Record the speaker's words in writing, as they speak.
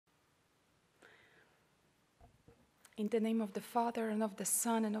In the name of the Father, and of the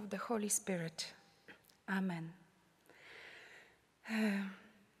Son, and of the Holy Spirit. Amen.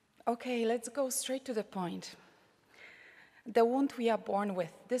 Okay, let's go straight to the point. The wound we are born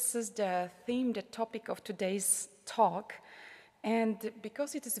with. This is the theme, the topic of today's talk. And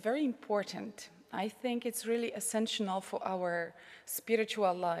because it is very important, I think it's really essential for our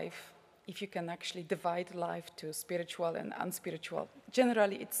spiritual life, if you can actually divide life to spiritual and unspiritual.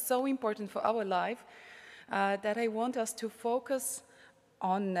 Generally, it's so important for our life that I want us to focus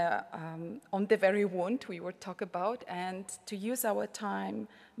on the very wound we will talk about and to use our time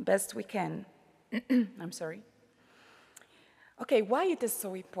best we can. I'm sorry. Okay, why it is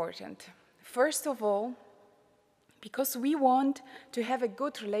so important? First of all, because we want to have a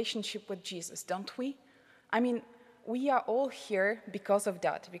good relationship with Jesus, don't we? I mean, we are all here because of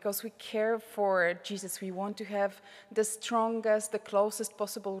that, because we care for Jesus. We want to have the strongest, the closest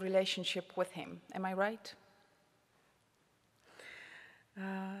possible relationship with him. Am I right?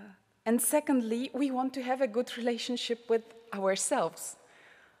 And secondly, we want to have a good relationship with ourselves.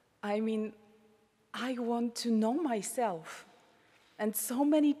 I mean, I want to know myself. And so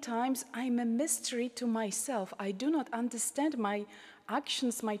many times I'm a mystery to myself. I do not understand my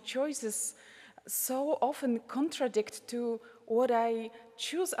actions, my choices so often contradict to what I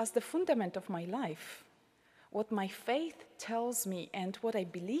choose as the fundament of my life, what my faith tells me and what I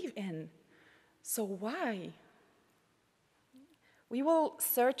believe in. So why? We will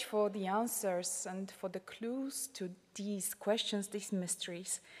search for the answers and for the clues to these questions, these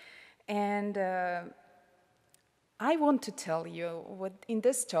mysteries. And I want to tell you in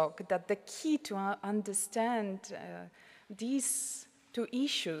this talk that the key to understand these two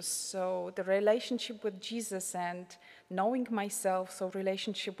issues, so the relationship with Jesus and knowing myself, so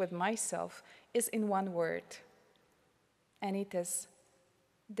relationship with myself, is in one word. And it is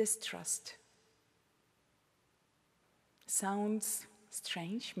distrust. Sounds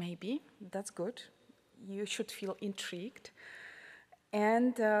strange, maybe. That's good. You should feel intrigued.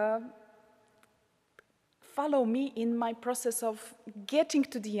 And follow me in my process of getting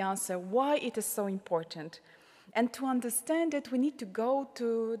to the answer, why it is so important. And to understand it, we need to go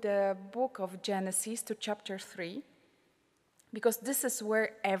to the book of Genesis, to chapter 3, because this is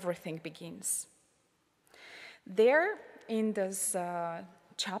where everything begins. There, in this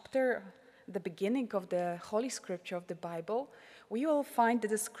chapter, the beginning of the Holy Scripture of the Bible, we will find the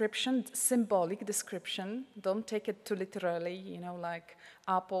description, symbolic description. Don't take it too literally, you know, like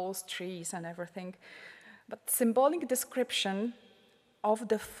apples, trees, and everything. But symbolic description of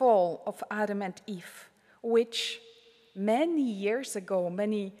the fall of Adam and Eve, which many years ago,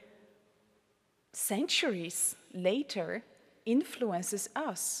 many centuries later, influences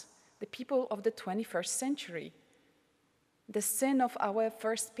us, the people of the 21st century. The sin of our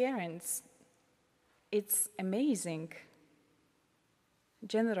first parents, it's amazing.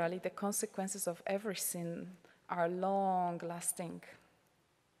 Generally, the consequences of every sin are long-lasting.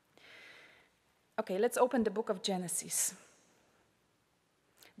 Okay, let's open the book of Genesis.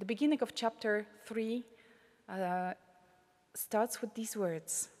 The beginning of chapter 3 starts with these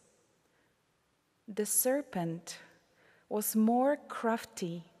words. The serpent was more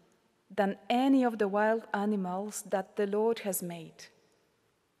crafty than any of the wild animals that the Lord has made.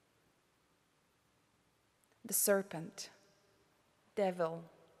 The serpent, devil,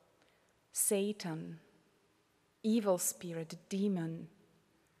 Satan, evil spirit, demon.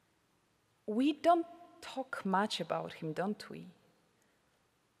 We don't talk much about him, don't we?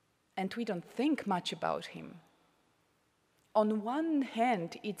 And we don't think much about him. On one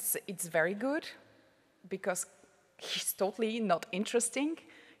hand, it's very good, because he's totally not interesting.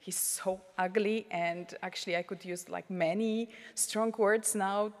 He's so ugly, and actually I could use like many strong words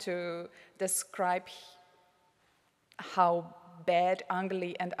now to describe how bad,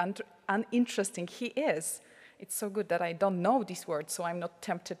 ugly, and uninteresting he is. It's so good that I don't know these words, so I'm not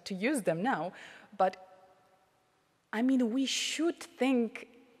tempted to use them now. But, I mean, we should think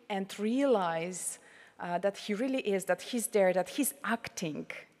and realize that he really is, that he's there, that he's acting,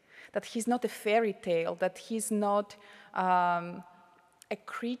 that he's not a fairy tale, that he's not a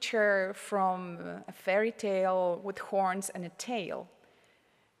creature from a fairy tale with horns and a tail.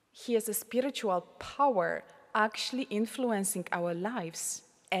 He has a spiritual power actually influencing our lives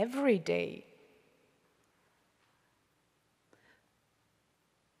every day.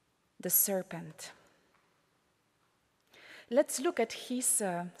 The serpent. Let's look at his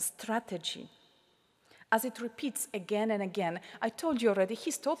strategy as it repeats again and again. I told you already,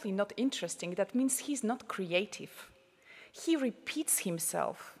 he's totally not interesting. That means he's not creative. He repeats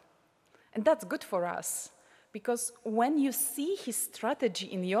himself. And that's good for us, because when you see his strategy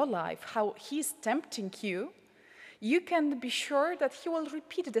in your life, how he's tempting you, you can be sure that he will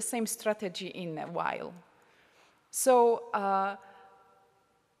repeat the same strategy in a while. So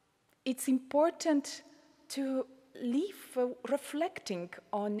it's important to leave reflecting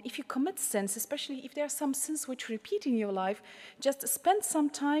on if you commit sins, especially if there are some sins which repeat in your life, just spend some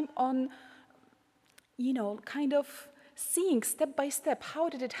time on, kind of seeing step by step, how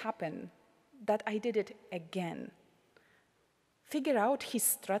did it happen that I did it again? Figure out his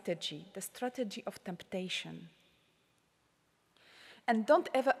strategy, the strategy of temptation. And don't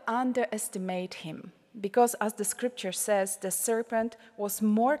ever underestimate him, because as the scripture says, the serpent was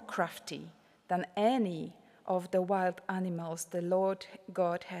more crafty than any of the wild animals the Lord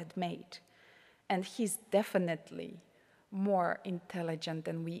God had made. And he's definitely more intelligent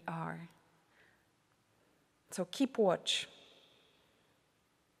than we are. So keep watch.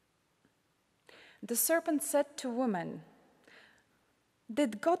 The serpent said to woman,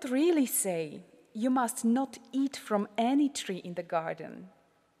 "Did God really say, 'You must not eat from any tree in the garden'?"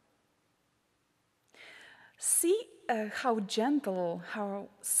 See how gentle, how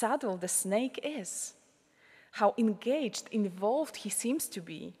subtle the snake is, how engaged, involved he seems to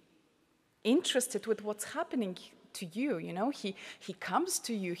be, interested with what's happening to you. He comes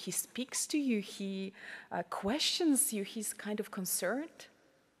to you, he speaks to you, he questions you, he's kind of concerned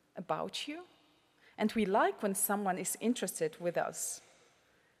about you. And we like when someone is interested with us.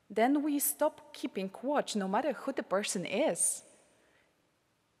 Then we stop keeping watch, no matter who the person is.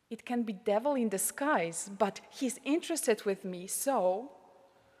 It can be devil in disguise, but he's interested with me, so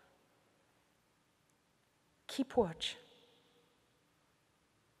keep watch.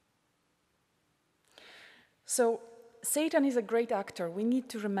 So Satan is a great actor. We need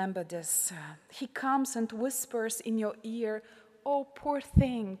to remember this. He comes and whispers in your ear, "Oh, poor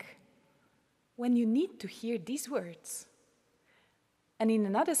thing," when you need to hear these words. And in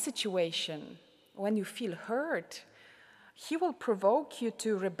another situation, when you feel hurt, he will provoke you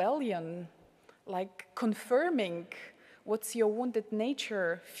to rebellion, like confirming what your wounded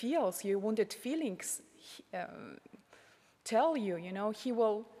nature feels, your wounded feelings tell you. He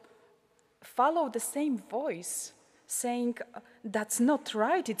will follow the same voice, saying, "That's not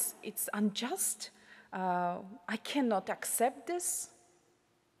right, it's unjust, I cannot accept this."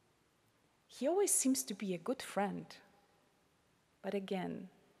 He always seems to be a good friend. But again,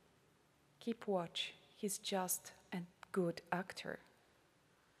 keep watch. He's just a good actor.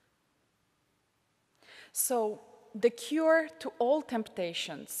 So the cure to all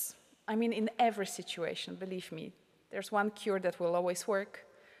temptations, in every situation, believe me, there's one cure that will always work,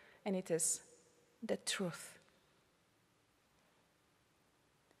 and it is the truth.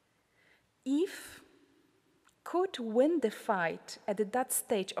 Eve could win the fight at that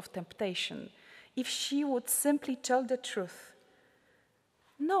stage of temptation if she would simply tell the truth.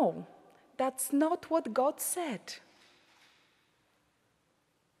 No, that's not what God said.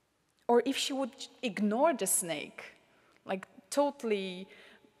 Or if she would ignore the snake, like totally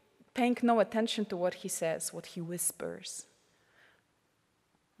paying no attention to what he says, what he whispers.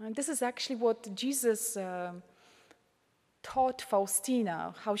 And this is actually what Jesus taught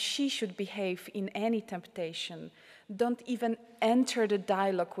Faustina, how she should behave in any temptation. Don't even enter the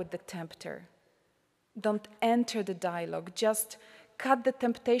dialogue with the tempter. Don't enter the dialogue. Just cut the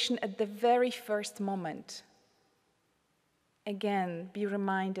temptation at the very first moment. Again, be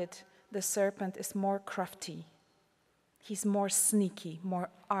reminded, the serpent is more crafty. He's more sneaky, more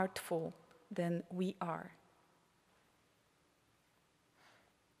artful than we are.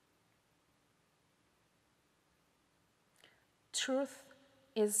 Truth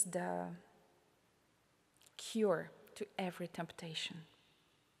is the cure to every temptation.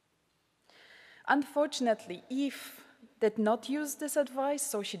 Unfortunately, Eve did not use this advice,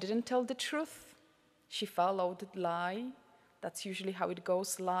 so she didn't tell the truth. She followed lie. That's usually how it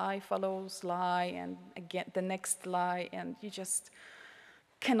goes. Lie follows lie, and again the next lie, and you just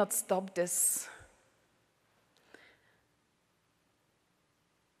cannot stop this.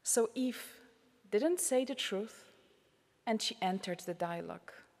 So Eve didn't say the truth, and she entered the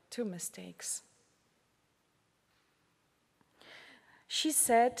dialogue. 2 mistakes. She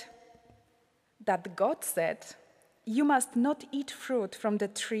said that God said, "You must not eat fruit from the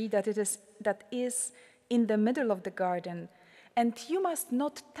tree that is in the middle of the garden, and you must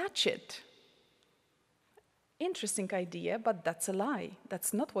not touch it." Interesting idea, but that's a lie.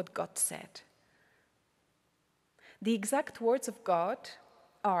 That's not what God said. The exact words of God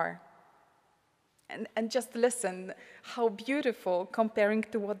are, and just listen how beautiful comparing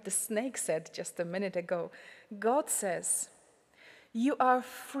to what the snake said just a minute ago. God says, "You are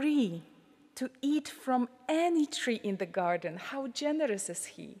free to eat from any tree in the garden." How generous is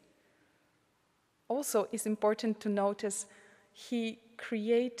he? also is important to notice, he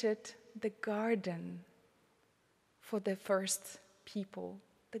created the garden for the first people.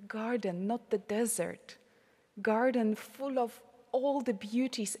 The garden, not the desert. Garden full of all the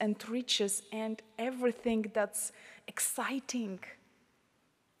beauties and riches and everything that's exciting.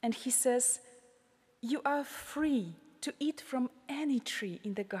 And he says, you are free to eat from any tree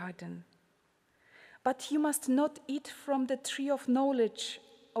in the garden, but you must not eat from the tree of knowledge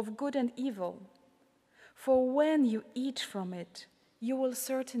of good and evil, for when you eat from it, you will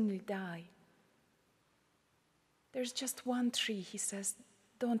certainly die. There's just one tree, he says,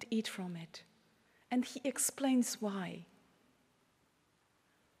 don't eat from it. And he explains why.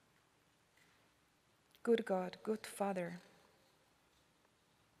 Good God, good Father.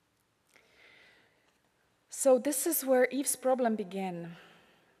 So this is where Eve's problem began.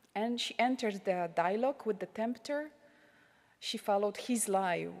 And she entered the dialogue with the tempter. She followed his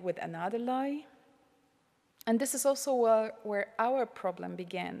lie with another lie. And this is also where our problem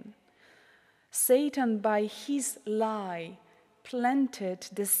began. Satan, by his lie, planted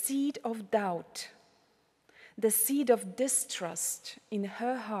the seed of doubt, the seed of distrust in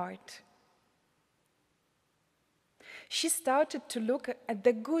her heart. She started to look at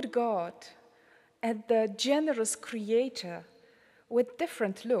the good God, at the generous Creator, with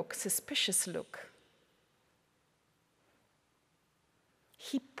different look, suspicious look.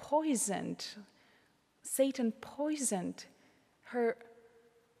 Satan poisoned her,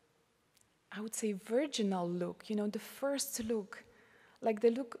 I would say, virginal look, the first look, like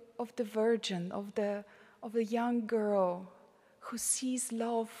the look of the virgin, of the young girl who sees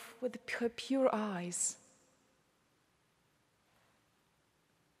love with her pure eyes.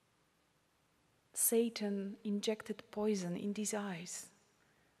 Satan injected poison in these eyes,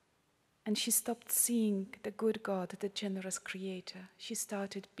 and she stopped seeing the good God, the generous Creator. She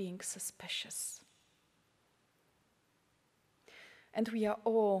started being suspicious. And we are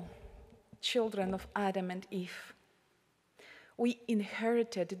all children of Adam and Eve. We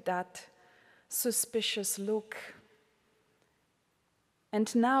inherited that suspicious look.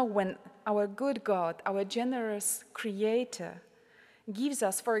 And now when our good God, our generous Creator, gives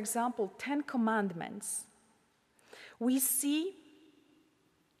us, for example, 10 commandments, we see,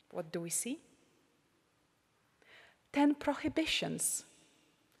 what do we see? 10 prohibitions,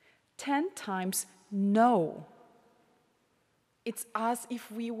 10 times no. It's as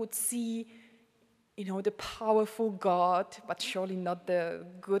if we would see, the powerful God, but surely not the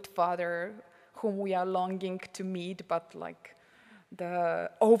good Father whom we are longing to meet, but like the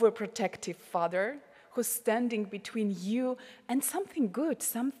overprotective Father who's standing between you and something good,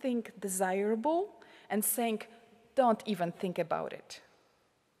 something desirable, and saying, don't even think about it.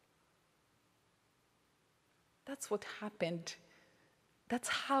 That's what happened. That's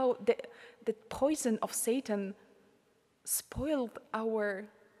how the poison of Satan spoiled our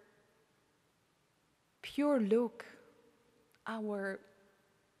pure look, our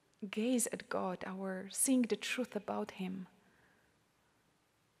gaze at God, our seeing the truth about Him.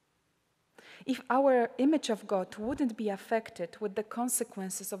 If our image of God wouldn't be affected with the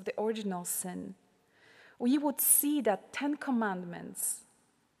consequences of the original sin, we would see that 10 commandments,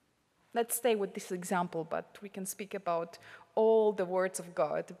 let's stay with this example, but we can speak about all the words of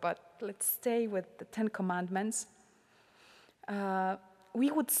God, but let's stay with the 10 commandments.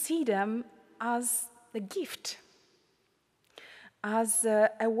 We would see them as a gift, as a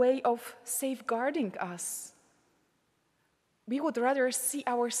way of safeguarding us. We would rather see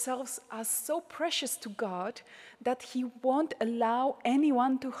ourselves as so precious to God that He won't allow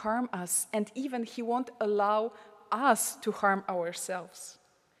anyone to harm us, and even He won't allow us to harm ourselves.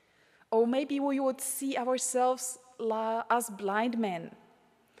 Or maybe we would see ourselves as blind men,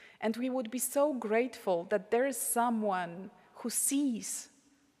 and we would be so grateful that there is someone who sees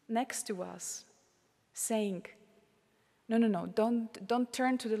next to us, saying, no, don't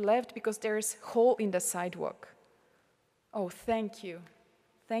turn to the left because there is a hole in the sidewalk. Oh, thank you.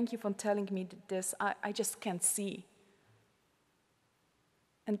 Thank you for telling me this. I just can't see.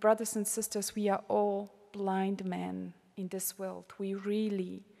 And brothers and sisters, we are all blind men in this world. We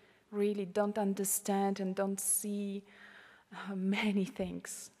really, really don't understand and don't see many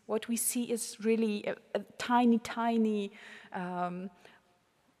things. What we see is really a tiny, tiny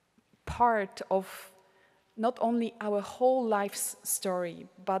part of not only our whole life's story,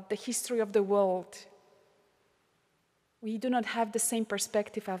 but the history of the world. We do not have the same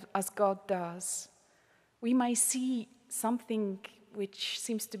perspective as God does. We might see something which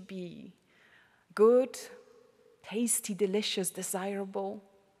seems to be good, tasty, delicious, desirable,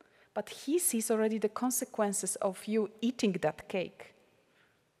 but He sees already the consequences of you eating that cake.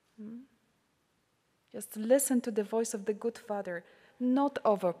 Just listen to the voice of the good Father, not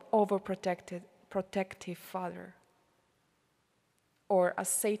protective Father. Or as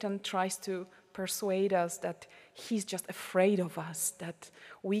Satan tries to persuade us that he's just afraid of us, that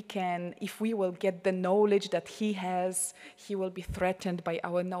we can, if we will get the knowledge that he has, he will be threatened by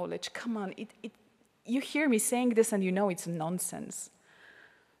our knowledge. Come on, you hear me saying this and you know it's nonsense.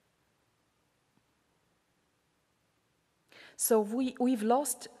 So we've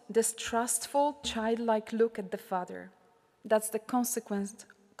lost this trustful, childlike look at the Father. That's the consequence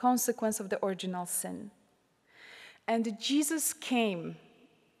of the original sin. And Jesus came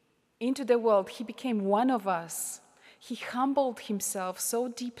into the world. He became one of us. He humbled himself so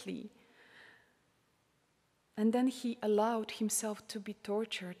deeply. And then he allowed himself to be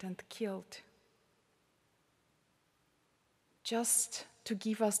tortured and killed, just to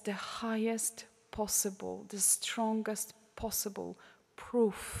give us the highest possible, the strongest possible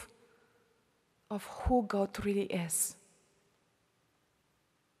proof of who God really is.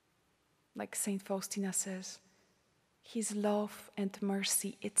 Like Saint Faustina says, his love and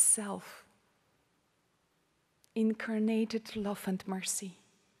mercy itself, incarnated love and mercy.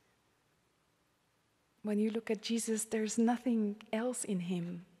 When you look at Jesus, there's nothing else in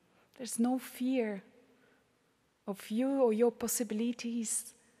him. There's no fear of you or your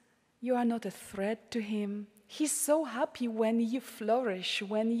possibilities. You are not a threat to him. He's so happy when you flourish,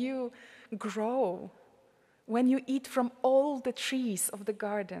 when you grow, when you eat from all the trees of the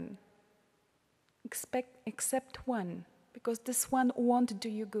garden. Except one, because this one won't do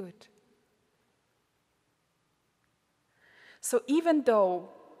you good. So even though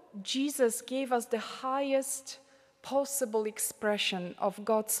Jesus gave us the highest possible expression of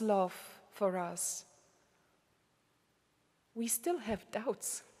God's love for us, we still have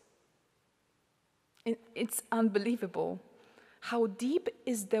doubts. It's unbelievable how deep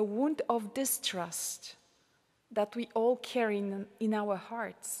is the wound of distrust that we all carry in our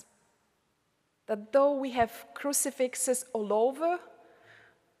hearts. That though we have crucifixes all over,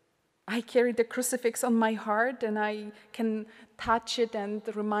 I carry the crucifix on my heart and I can touch it and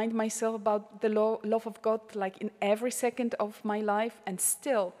remind myself about the love of God like in every second of my life, and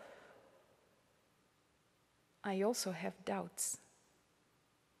still I also have doubts.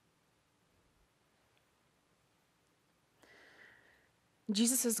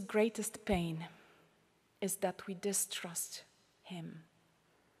 Jesus' greatest pain is that we distrust him.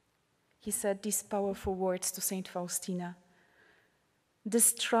 He said these powerful words to Saint Faustina: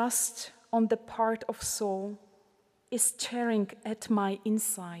 "Distrust on the part of soul is tearing at my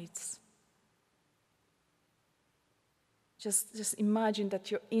insides." Just imagine that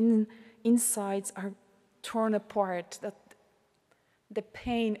your insides are torn apart, that the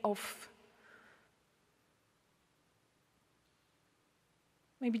pain of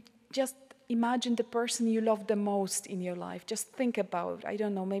maybe just imagine the person you love the most in your life. Just think about, I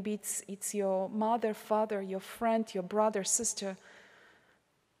don't know, maybe it's your mother, father, your friend, your brother, sister.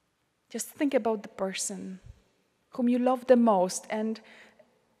 Just think about the person whom you love the most. And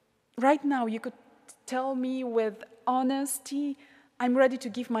right now you could tell me with honesty, I'm ready to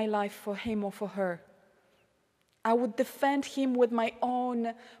give my life for him or for her. I would defend him with my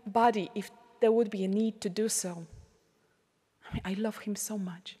own body if there would be a need to do so. I love him so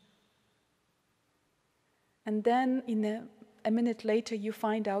much. And then a minute later, you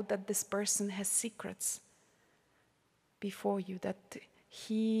find out that this person has secrets before you, that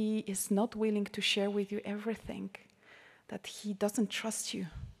he is not willing to share with you everything, that he doesn't trust you,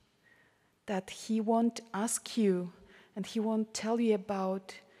 that he won't ask you and he won't tell you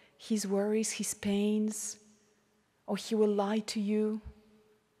about his worries, his pains, or he will lie to you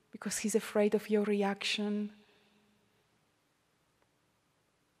because he's afraid of your reaction.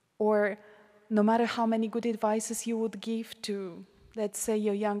 Or no matter how many good advices you would give to, let's say,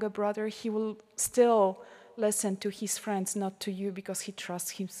 your younger brother, he will still listen to his friends, not to you, because he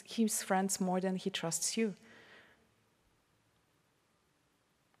trusts his friends more than he trusts you.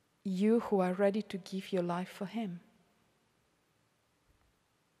 You who are ready to give your life for him.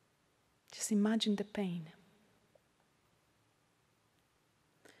 Just imagine the pain.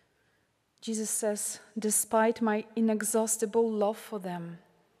 Jesus says, despite my inexhaustible love for them,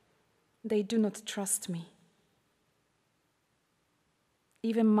 they do not trust me.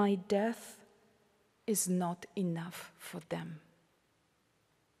 Even my death is not enough for them.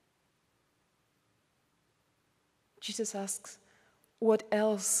 Jesus asks, what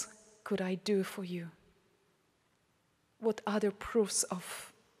else could I do for you? What other proofs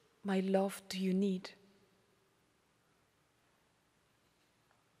of my love do you need?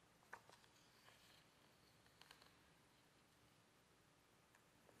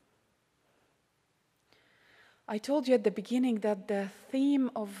 I told you at the beginning that the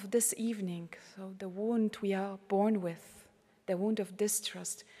theme of this evening, so the wound we are born with, the wound of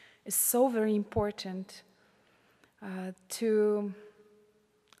distrust, is so very important to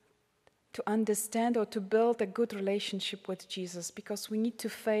understand or to build a good relationship with Jesus, because we need to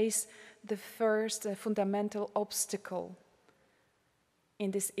face the first fundamental obstacle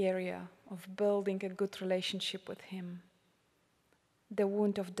in this area of building a good relationship with Him, the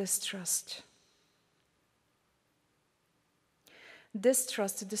wound of distrust.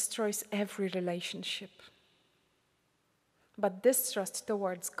 Distrust destroys every relationship. But distrust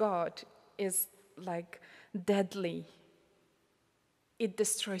towards God is like deadly. It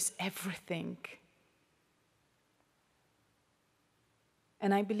destroys everything.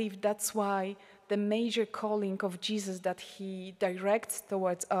 And I believe that's why the major calling of Jesus that He directs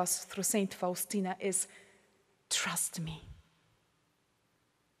towards us through Saint Faustina is, trust me.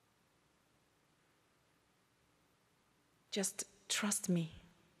 Just trust me.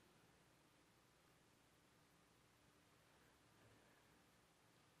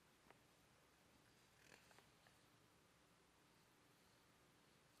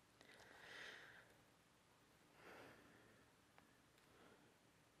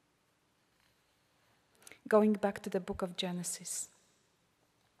 Going back to the book of Genesis.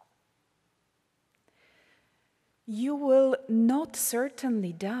 You will not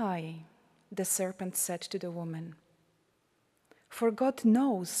certainly die, the serpent said to the woman. For God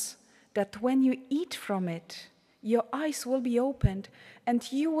knows that when you eat from it, your eyes will be opened and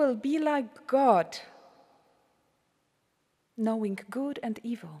you will be like God, knowing good and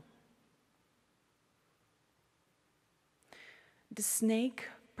evil. The snake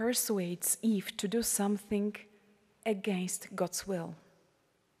persuades Eve to do something against God's will.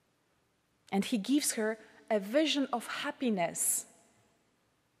 And he gives her a vision of happiness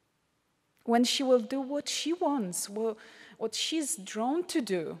when she will do what she wants, what she's drawn to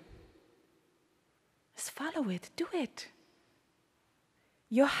do. Just follow it, do it.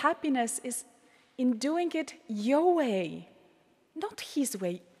 Your happiness is in doing it your way, not his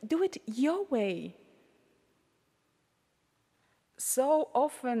way. Do it your way. So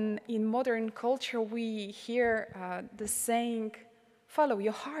often in modern culture we hear the saying, follow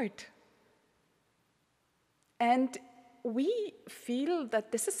your heart. And we feel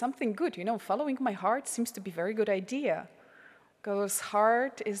that this is something good, following my heart seems to be a very good idea. Because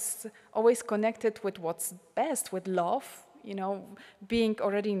heart is always connected with what's best, with love, being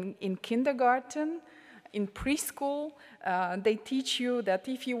already in kindergarten, in preschool, they teach you that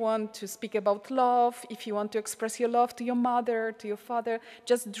if you want to speak about love, if you want to express your love to your mother, to your father,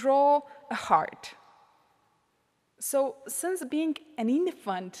 just draw a heart. So since being an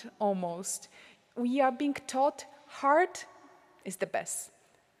infant almost, we are being taught heart is the best.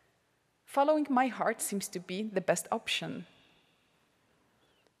 Following my heart seems to be the best option.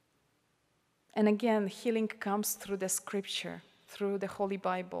 And again, healing comes through the scripture, through the Holy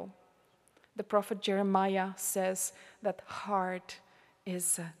Bible. The prophet Jeremiah says that heart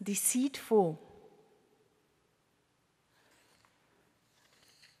is deceitful.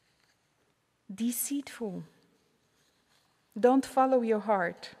 Deceitful. Don't follow your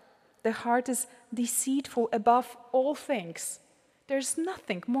heart. The heart is deceitful above all things. There's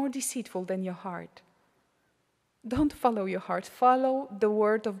nothing more deceitful than your heart. Don't follow your heart. Follow the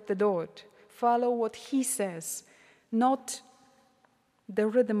word of the Lord. Follow what He says, not the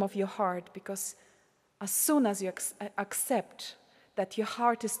rhythm of your heart, because as soon as you accept that your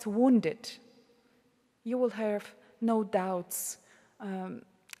heart is wounded, you will have no doubts.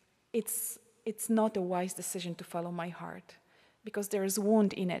 It's not a wise decision to follow my heart, because there is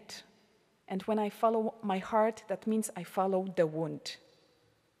wound in it. And when I follow my heart, that means I follow the wound.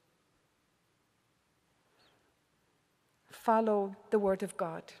 Follow the word of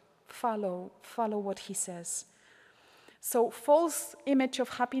God. Follow what He says. So false image of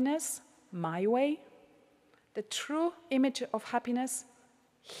happiness, my way. The true image of happiness,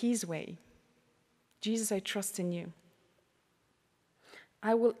 His way. Jesus, I trust in you.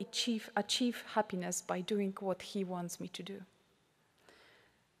 I will achieve happiness by doing what He wants me to do.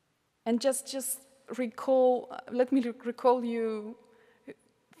 And just let me recall you a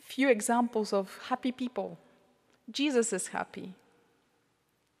few examples of happy people. Jesus is happy.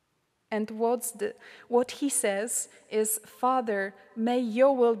 And what He says is, Father, may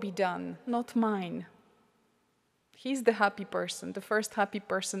your will be done, not mine. He's the happy person, the first happy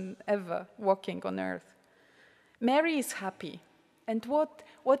person ever walking on earth. Mary is happy. And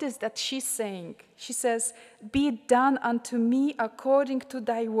what is that she's saying? She says, be done unto me according to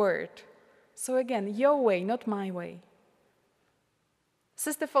thy word. So again, your way, not my way.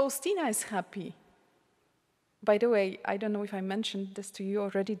 Sister Faustina is happy. By the way, I don't know if I mentioned this to you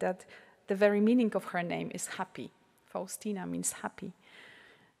already, that the very meaning of her name is happy. Faustina means happy.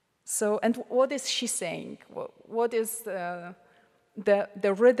 So, and what is she saying? What is the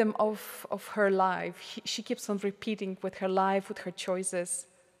rhythm of her life? She keeps on repeating with her life, with her choices.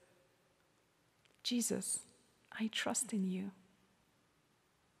 Jesus, I trust in you.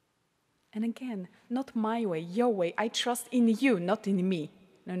 And again, not my way, your way. I trust in you, not in me.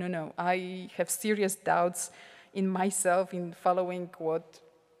 No. I have serious doubts in myself in following what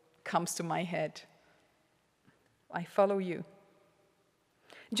comes to my head. I follow you.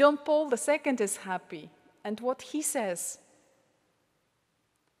 John Paul II is happy. And what he says,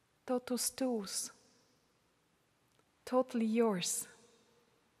 totus tuus, totally yours.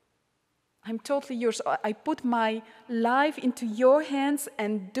 I'm totally yours. I put my life into your hands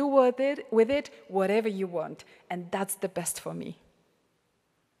and do with it whatever you want. And that's the best for me.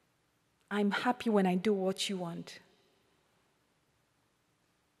 I'm happy when I do what you want.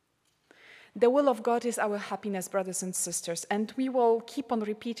 The will of God is our happiness, brothers and sisters, and we will keep on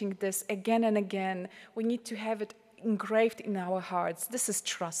repeating this again and again. We need to have it engraved in our hearts. This is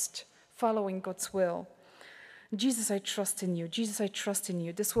trust, following God's will. Jesus, I trust in you. Jesus, I trust in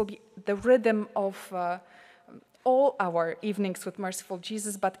you. This will be the rhythm of all our evenings with Merciful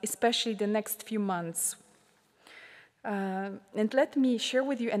Jesus, but especially the next few months. And let me share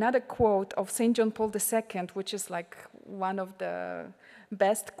with you another quote of St. John Paul II, which is like one of the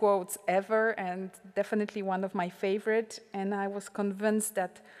best quotes ever and definitely one of my favorite. And I was convinced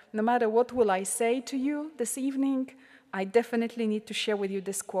that no matter what will I say to you this evening, I definitely need to share with you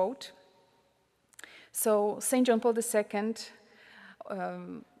this quote. So St. John Paul II,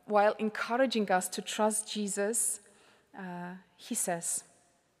 while encouraging us to trust Jesus, he says,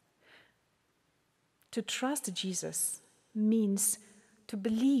 to trust Jesus means to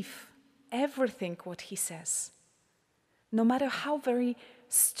believe everything what he says, no matter how very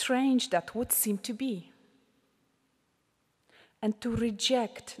strange that would seem to be, and to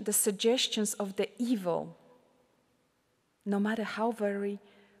reject the suggestions of the evil, no matter how very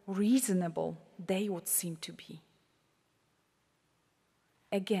reasonable they would seem to be.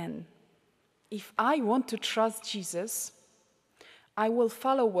 Again, if I want to trust Jesus, I will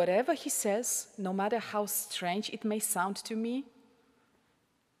follow whatever he says, no matter how strange it may sound to me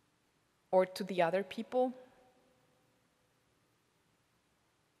or to the other people.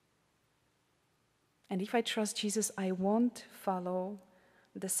 And if I trust Jesus, I won't follow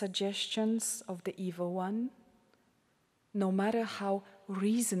the suggestions of the evil one, no matter how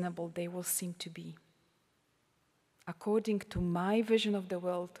reasonable they will seem to be, according to my vision of the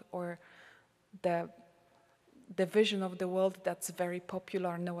world or the vision of the world that's very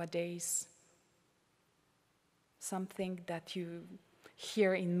popular nowadays. Something that you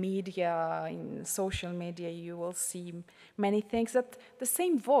hear in media, in social media, you will see many things that the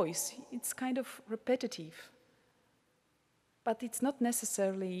same voice, it's kind of repetitive. But it's not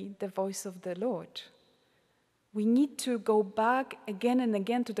necessarily the voice of the Lord. We need to go back again and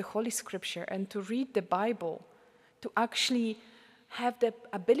again to the Holy Scripture and to read the Bible, to actually have the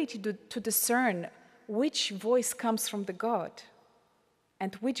ability to discern which voice comes from the God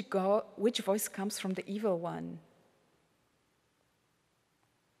and which voice comes from the evil one.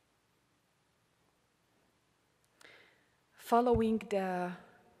 Following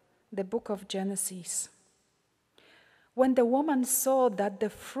the book of Genesis, when the woman saw that the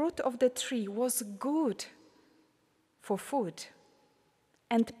fruit of the tree was good for food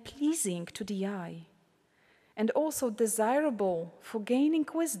and pleasing to the eye, and also desirable for gaining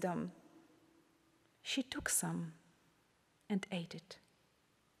wisdom, she took some and ate it.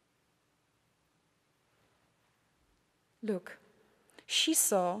 Look, she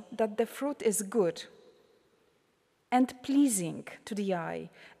saw that the fruit is good and pleasing to the eye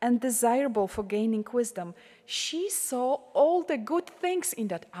and desirable for gaining wisdom. She saw all the good things in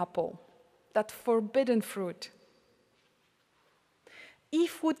that apple, that forbidden fruit.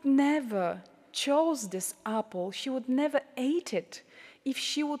 Eve would never chose this apple, she would never eat it if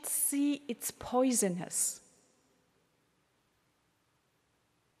she would see it's poisonous.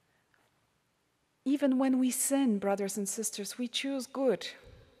 Even when we sin, brothers and sisters, we choose good.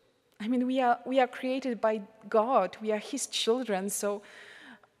 I mean, we are created by God. We are His children. So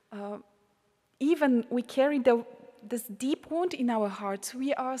even we carry this deep wound in our hearts,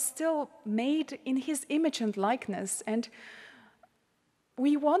 we are still made in His image and likeness. And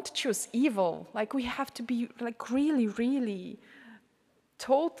we won't choose evil. Like, we have to be like really, really,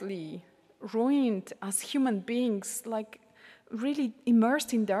 totally ruined as human beings, like really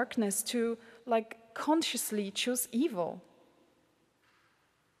immersed in darkness to like consciously choose evil.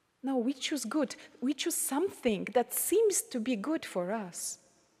 No, we choose good. We choose something that seems to be good for us.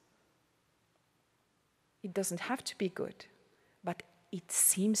 It doesn't have to be good, but it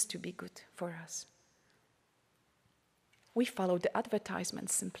seems to be good for us. We follow the advertisement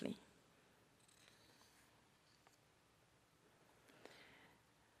simply.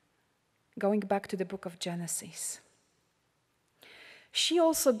 Going back to the book of Genesis. She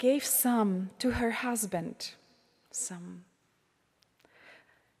also gave some to her husband, some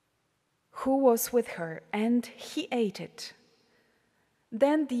who was with her, and he ate it.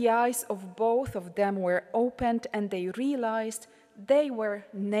 Then the eyes of both of them were opened, and they realized they were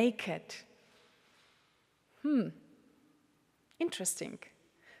naked. Interesting.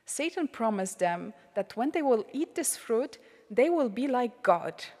 Satan promised them that when they will eat this fruit, they will be like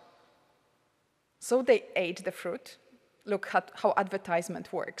God. So they ate the fruit. Look how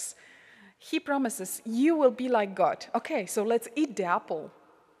advertisement works. He promises, you will be like God. Okay, so let's eat the apple.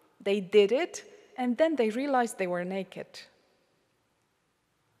 They did it, and then they realized they were naked.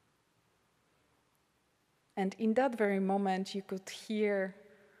 And in that very moment, you could hear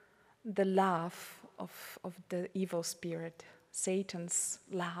the laugh of the evil spirit, Satan's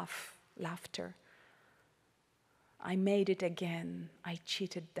laughter. I made it again. I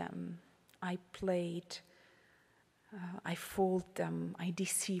cheated them. I played. I fooled them. I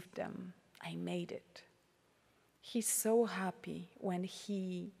deceived them. I made it. He's so happy when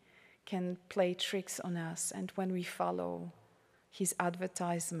he can play tricks on us and when we follow his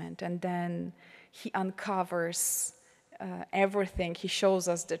advertisement, and then he uncovers everything. He shows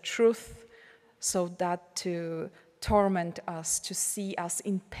us the truth so that to torment us, to see us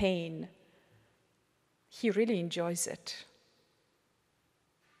in pain. He really enjoys it.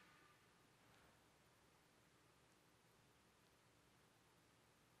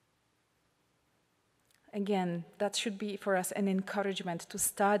 Again, that should be for us an encouragement to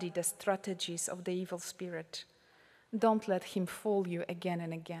study the strategies of the evil spirit. Don't let him fool you again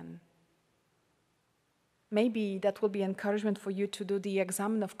and again. Maybe that will be encouragement for you to do the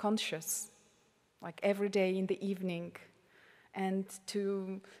examen of conscience, like every day in the evening, and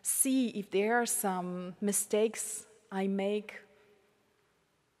to see if there are some mistakes I make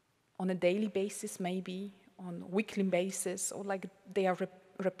on a daily basis, maybe on a weekly basis, or like they are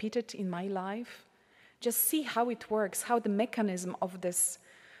repeated in my life. Just see how it works, how the mechanism of this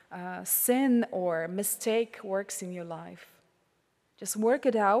sin or mistake works in your life. Just work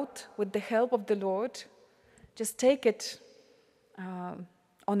it out with the help of the Lord. Just take it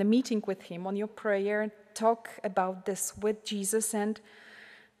on a meeting with him, on your prayer. Talk about this with Jesus, and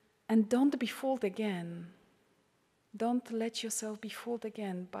don't be fooled again. Don't let yourself be fooled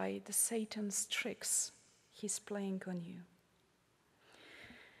again by the Satan's tricks he's playing on you.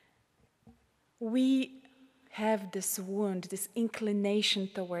 We have this wound, this inclination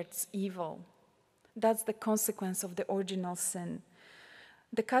towards evil. That's the consequence of the original sin.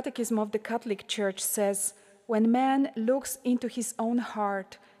 The Catechism of the Catholic Church says, when man looks into his own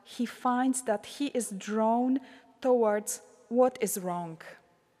heart, he finds that he is drawn towards what is wrong.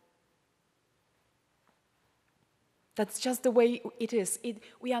 That's just the way it is.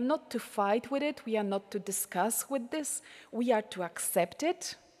 We are not to fight with it. We are not to discuss with this. We are to accept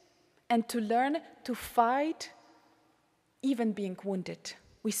it and to learn to fight, even being wounded.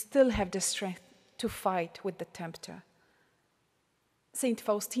 We still have the strength to fight with the tempter. Saint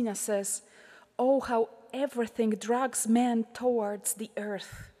Faustina says, oh, how everything drags man towards the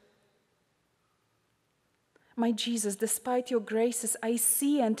earth. My Jesus, despite your graces, I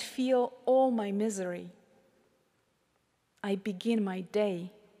see and feel all my misery. I begin my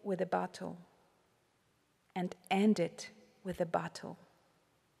day with a battle and end it with a battle.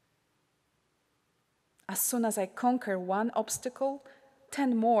 As soon as I conquer one obstacle,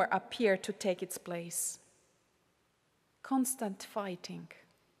 10 more appear to take its place. Constant fighting.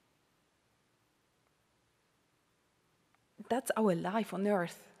 That's our life on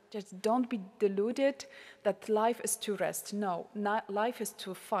earth. Just don't be deluded that life is to rest. No, life is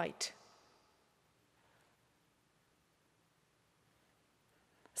to fight.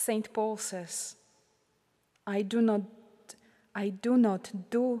 Saint Paul says, I do not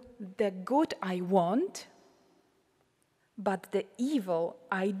do the good I want, but the evil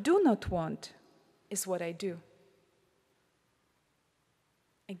I do not want is what I do.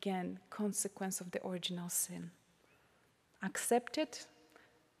 Again, consequence of the original sin. Accept it,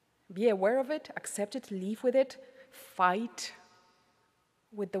 be aware of it, accept it, live with it, fight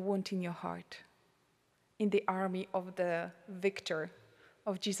with the wound in your heart, in the army of the victor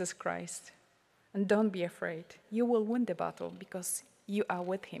of Jesus Christ. And don't be afraid. You will win the battle because you are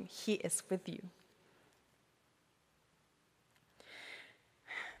with him. He is with you.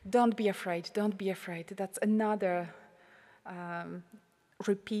 Don't be afraid, don't be afraid. That's another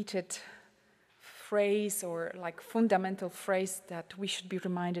repeated phrase or like fundamental phrase that we should be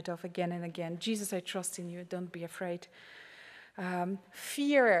reminded of again and again. Jesus, I trust in you, don't be afraid.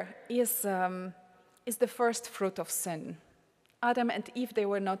 Fear is the first fruit of sin. Adam and Eve, they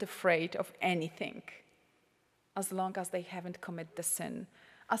were not afraid of anything as long as they haven't committed the sin.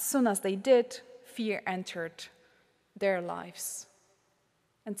 As soon as they did, fear entered their lives.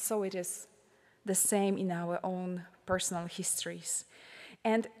 And so it is the same in our own personal histories.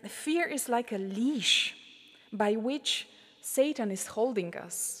 And fear is like a leash by which Satan is holding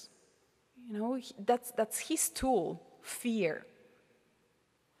us. You know, that's his tool, fear.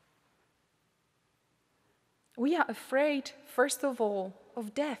 We are afraid, first of all,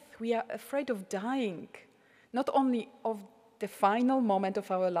 of death. We are afraid of dying, not only of the final moment of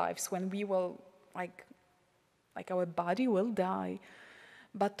our lives when we will, like our body will die,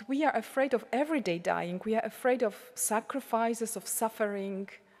 but we are afraid of everyday dying. We are afraid of sacrifices, of suffering,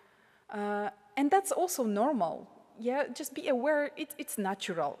 and that's also normal. Yeah, just be aware, it's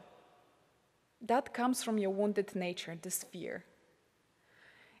natural. That comes from your wounded nature, this fear.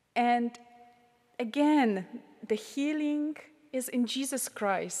 And again, the healing is in Jesus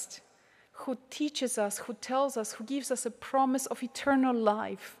Christ, who teaches us, who tells us, who gives us a promise of eternal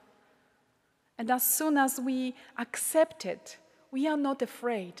life. And as soon as we accept it, we are not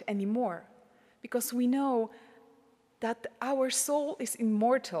afraid anymore, because we know that our soul is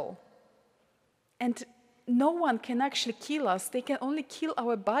immortal. And no one can actually kill us. They can only kill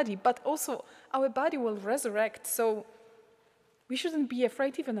our body, but also our body will resurrect. So we shouldn't be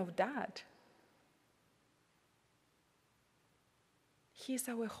afraid even of that. He is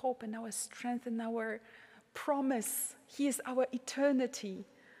our hope and our strength and our promise. He is our eternity.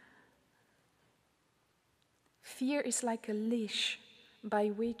 Fear is like a leash by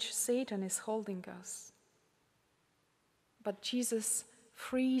which Satan is holding us. But Jesus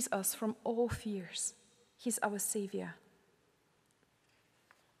frees us from all fears. He's our Savior.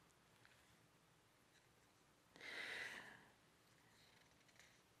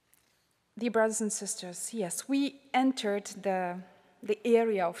 Dear brothers and sisters, yes, we entered the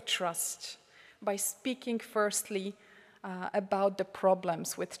area of trust by speaking firstly about the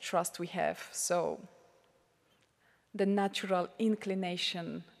problems with trust we have. So, the natural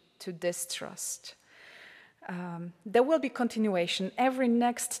inclination to distrust. There will be continuation. Every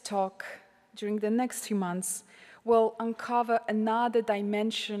next talk during the next few months will uncover another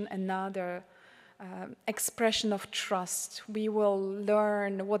dimension, another expression of trust. We will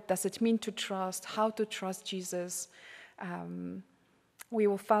learn what does it mean to trust, how to trust Jesus. We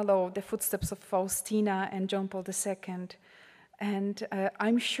will follow the footsteps of Faustina and John Paul II. And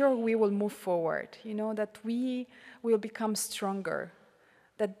I'm sure we will move forward, that we will become stronger,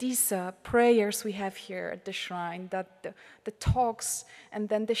 that these prayers we have here at the shrine, that the talks and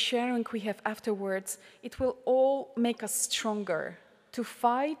then the sharing we have afterwards, it will all make us stronger to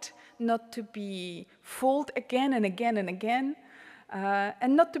fight, not to be fooled again and again and again,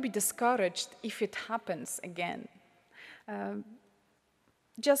 and not to be discouraged if it happens again.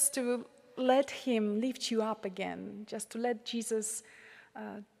 Just to let him lift you up again, just to let Jesus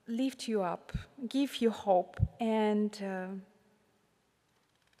lift you up, give you hope, and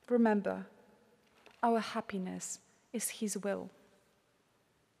remember, our happiness is his will,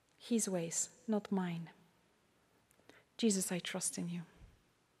 his ways, not mine. Jesus, I trust in you.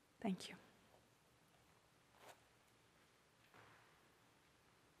 Thank you.